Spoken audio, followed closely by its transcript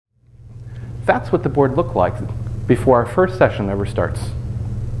That's what the board looked like before our first session ever starts.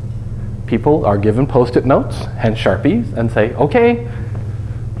 People are given Post-it notes and Sharpies and say, okay,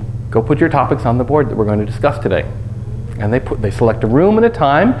 go put your topics on the board that we're going to discuss today. And they select a room and a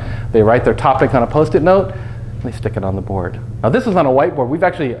time, they write their topic on a Post-it note, and they stick it on the board. Now this is on a whiteboard. We've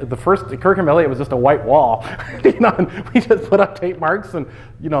actually, the first Kirkham Elliott was just a white wall. And we just put up tape marks and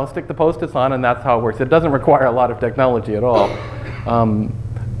stick the Post-its on, and that's how it works. It doesn't require a lot of technology at all.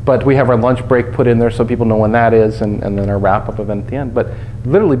 But we have our lunch break put in there so people know when that is, and then our wrap-up event at the end. But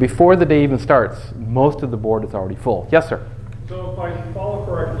literally, before the day even starts, most of the board is already full. Yes, sir? So if I follow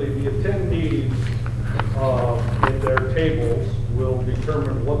correctly, the attendees in their tables will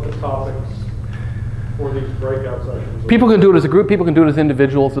determine what the topics for these breakout sessions are. People can do it as a group. People can do it as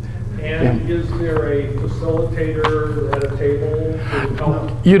individuals. And is there a facilitator at a table to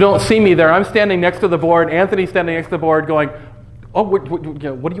help? You don't see me there. I'm standing next to the board. Anthony's standing next to the board going, oh, what do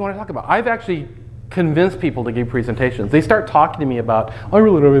you want to talk about? I've actually convinced people to give presentations. They start talking to me about, I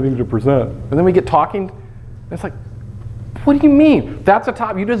really don't have anything to present. And then we get talking, and it's like, what do you mean? That's a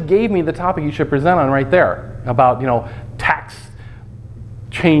topic. You just gave me the topic you should present on right there about, tax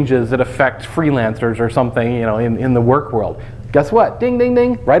changes that affect freelancers or something, in the work world. Guess what? Ding, ding,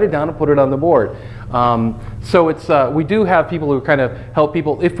 ding. Write it down and put it on the board. So it's we do have people who kind of help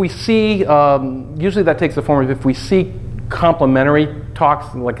people. If we see, usually that takes the form of if we see complementary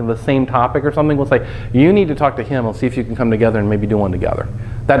talks like in the same topic or something, we'll say, you need to talk to him and see if you can come together and maybe do one together.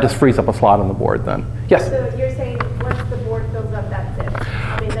 That just frees up a slot on the board then. Yes? So you're saying once the board fills up, that's it?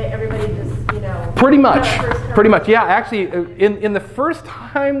 I mean, everybody just, Pretty much, yeah. Actually, in the first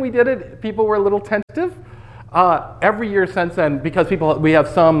time we did it, people were a little tentative. Every year since then, because we have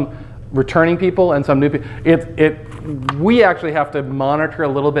some returning people and some new people, we actually have to monitor a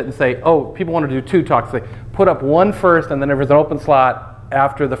little bit and say, oh, people want to do 2 talks. They put up one first, and then if there's an open slot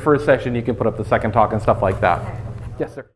after the first session, you can put up the second talk and stuff like that. Okay. Yes, sir.